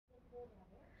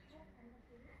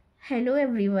Hello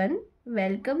everyone,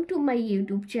 welcome to my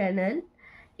YouTube channel.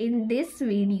 In this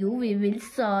video, we will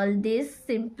solve this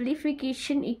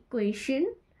simplification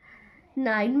equation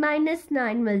 9 minus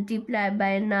 9 multiplied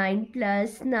by 9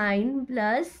 plus 9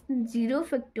 plus 0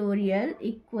 factorial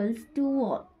equals to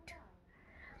what?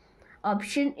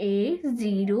 Option A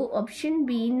 0, option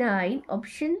B 9,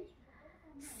 option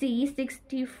C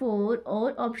 64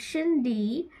 or option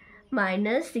D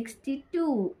minus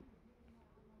 62.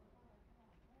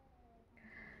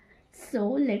 So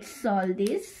let's solve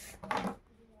this.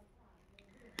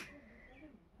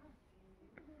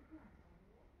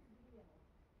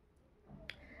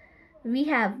 We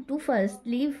have to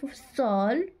firstly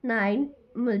solve 9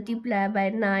 multiplied by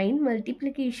 9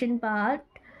 multiplication part.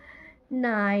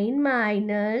 9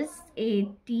 minus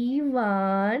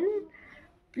 81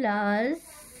 plus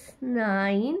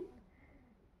 9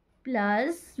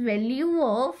 plus value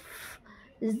of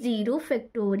 0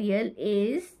 factorial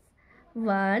is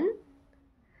 1.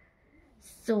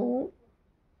 So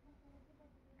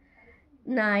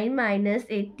 9 minus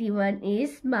 81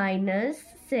 is minus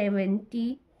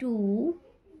 72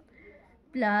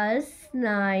 plus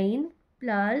 9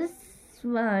 plus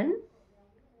 1.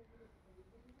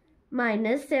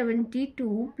 Minus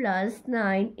 72 plus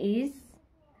 9 is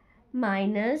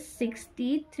minus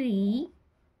 63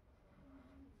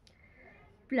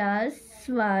 plus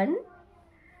 1.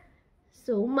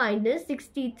 So minus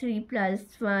 63 plus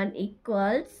 1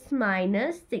 equals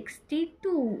minus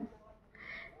 62.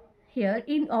 Here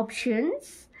in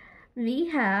options, we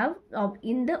have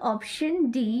in the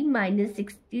option D minus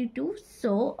 62.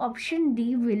 So option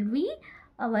D will be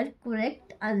our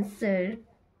correct answer.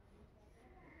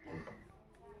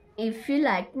 If you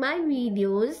like my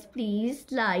videos, please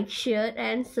like, share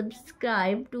and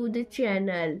subscribe to the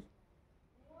channel.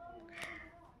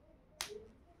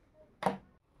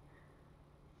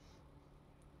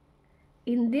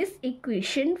 In this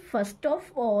equation, first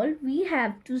of all, we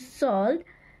have to solve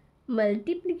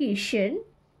multiplication.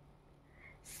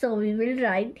 So we will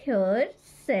write here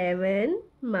 7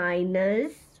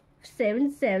 minus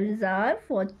 7 sevens are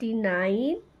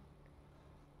 49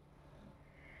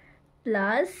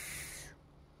 plus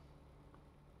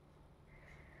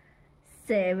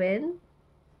 7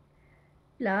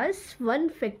 plus 1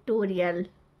 factorial.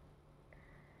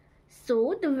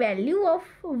 So the value of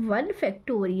 1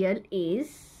 factorial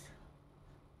is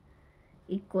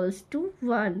equals to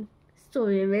 1. So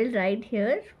we will write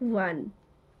here 1.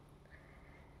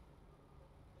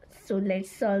 So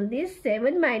let's solve this.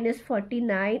 7 minus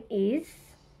 49 is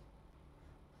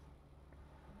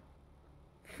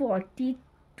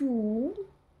 42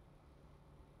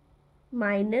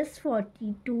 minus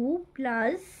 42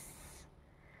 plus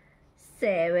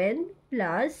 7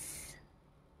 plus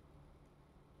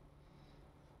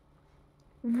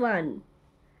 1.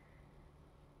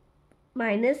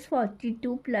 Minus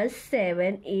 42 plus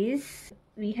 7 is,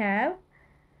 we have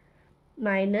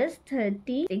minus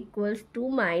 30 equals to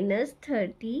minus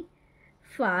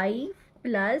 35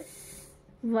 plus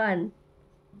 1.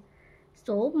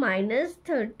 So minus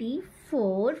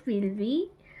 34 will be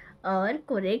our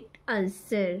correct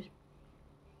answer.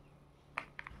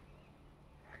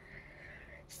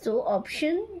 So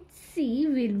option C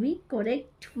will be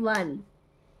correct one.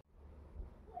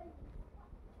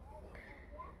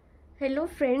 Hello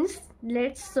friends,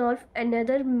 let's solve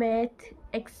another math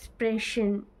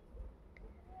expression.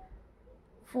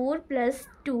 4 plus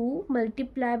 2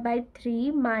 multiplied by 3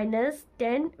 minus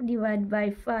 10 divided by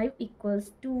 5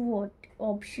 equals to what?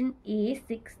 Option A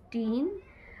 16,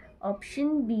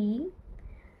 option B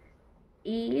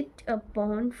 8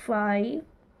 upon 5,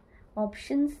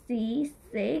 option C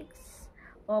 6,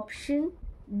 option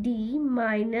D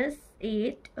minus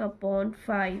 8 upon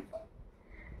 5.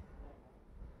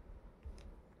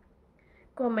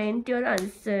 Comment your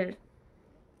answer.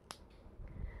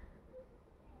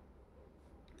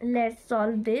 Let's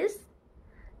solve this.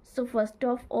 So first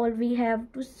of all, we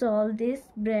have to solve this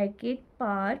bracket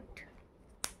part.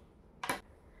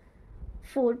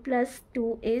 4 plus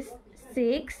 2 is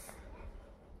 6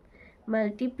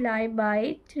 multiplied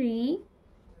by 3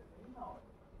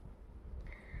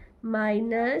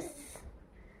 minus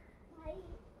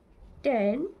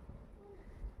 10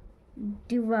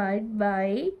 divided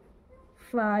by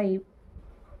 5.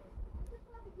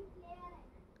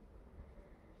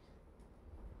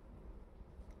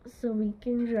 So we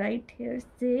can write here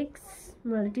 6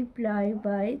 multiplied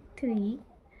by 3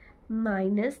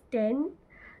 minus 10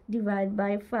 divided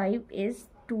by 5 is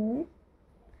 2,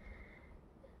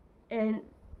 and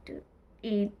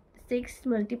 6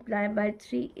 multiplied by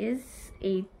 3 is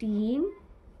 18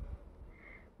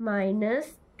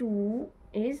 minus 2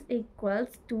 is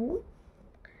equals to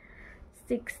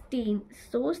 16.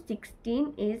 So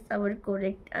 16 is our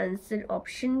correct answer.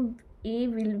 Option A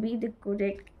will be the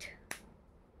correct.